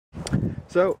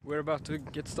So we're about to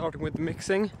get started with the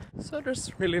mixing, so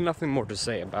there's really nothing more to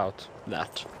say about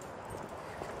that.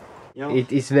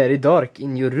 It is very dark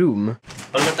in your room.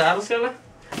 Har du mätt det här då, eller?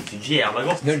 Så jävla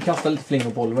gott. Nu kastar lite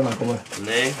flingor när han kommer.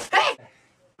 Nej.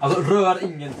 Alltså rör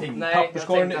ingenting. Nej,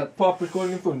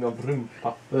 Papperskorgen är full av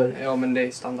rumpapper. Ja, men det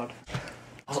är standard.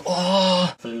 Alltså,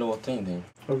 för det låter ingenting.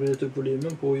 Har du gett upp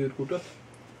volymen på ljudkortet?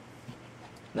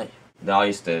 Nej. Ja,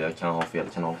 just det. Jag kan ha fel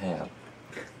kanal här.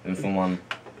 Nu får man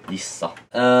gissa.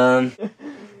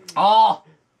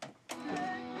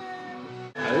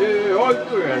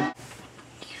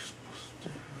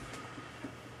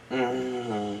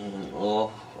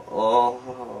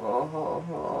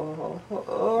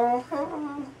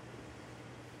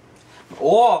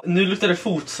 Nu luktar det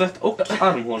fotsvett och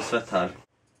armhålsvett här.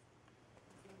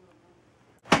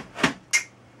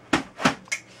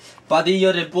 Buddy,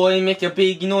 you're a boy, make a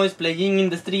big noise, playing in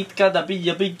the street, gotta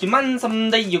be a big man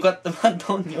someday, you got the mud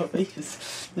on your face.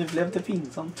 Nu blev det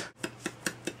pinsamt.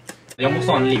 Jag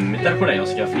måste ha en limiter på dig,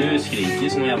 Oskar, för nu skriker ju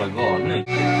som en jävla galning.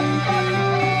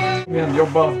 Men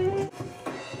jobba.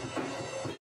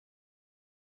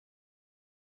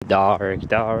 Dark,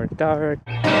 dark, dark.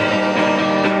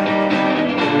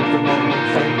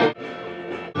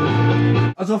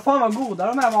 Alltså fan vad goda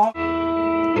de här var.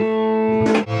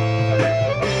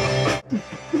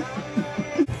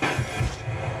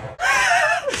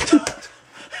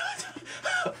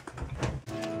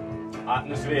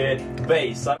 Nu ska vi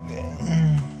basa.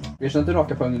 Vi kör inte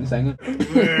raka pungen i sängen.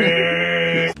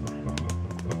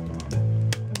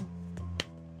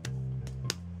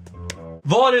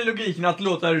 Var är logiken att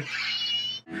låta... Vill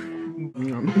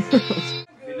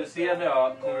du se när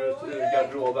jag kommer ut ur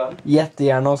garderoben?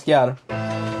 Jättegärna, Oskar.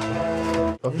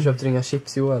 Varför köpte du inga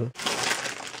chips, Joel?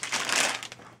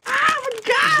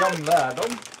 Hur gamla är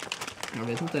de? Jag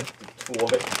vet inte. 2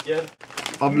 veckor.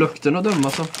 Av lukten att döma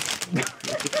så.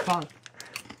 Fan.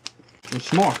 De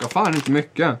smakar fan inte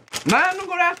mycket. Men de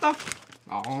går att äta.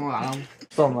 Ja.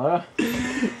 Stannar det?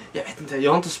 Jag vet inte,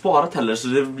 jag har inte sparat heller så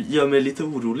det gör mig lite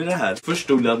orolig det här. Först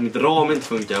stod det att mitt ram inte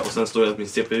funkar och sen stod det att min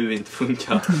CPU inte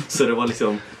funkar. Så det var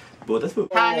liksom båda två.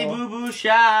 Honey boo boo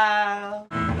child.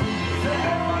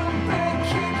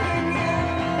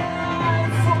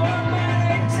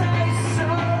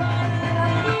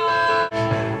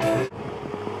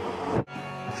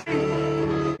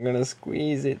 I'm gonna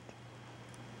squeeze it.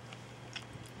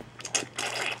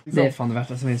 Det är fan det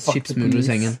värsta som finns. Chipsmulor i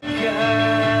sängen.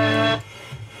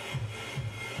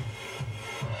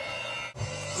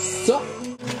 Så!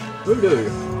 Hur du?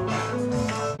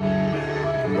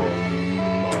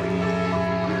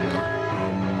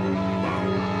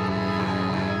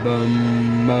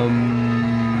 Bum bum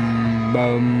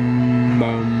bum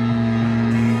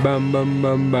bum bum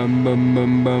bum bum bum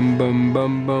bum bum bum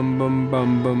bum bum bum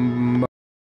bum bum.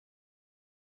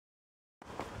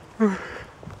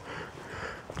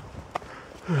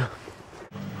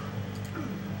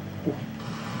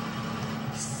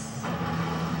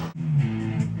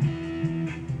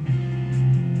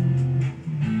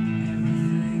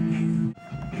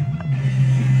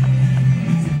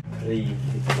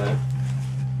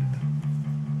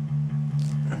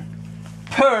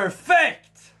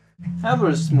 Perfekt! Här var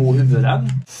det små huvuden.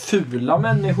 Fula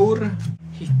människor.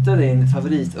 Hitta din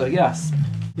favoritorgasm.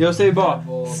 Jag säger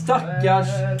bara, stackars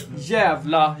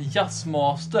jävla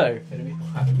jazzmaster.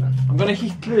 I'm gonna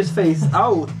Hitler his face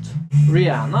out.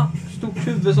 Rihanna, stort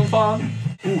huvud som fan.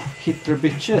 Hitler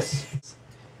bitches.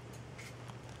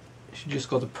 She just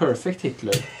got a perfect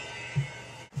Hitler.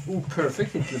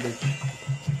 Perfect Hitler bitch.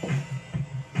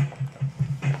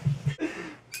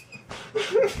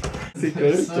 Det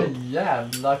är så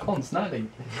jävla konstnärlig.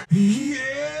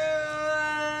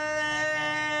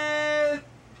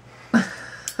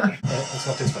 Jag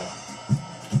ska tysta.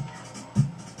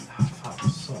 Fan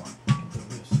så.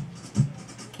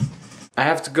 I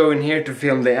have to go in here to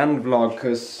film the end vlog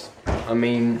because, I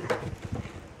mean...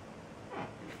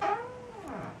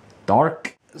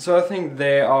 Dark. So I think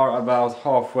they are about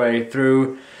halfway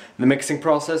through the mixing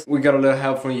process. We got a little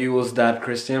help from Jules' dad,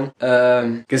 Christian,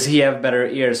 because he have better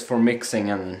ears for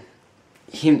mixing and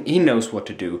he knows what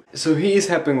to do. So he's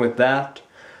helping with that.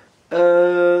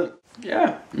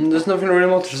 Yeah, there's nothing really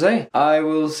more to say. I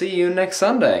will see you next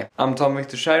Sunday. I'm Tom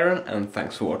Victor Shiren and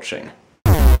thanks for watching.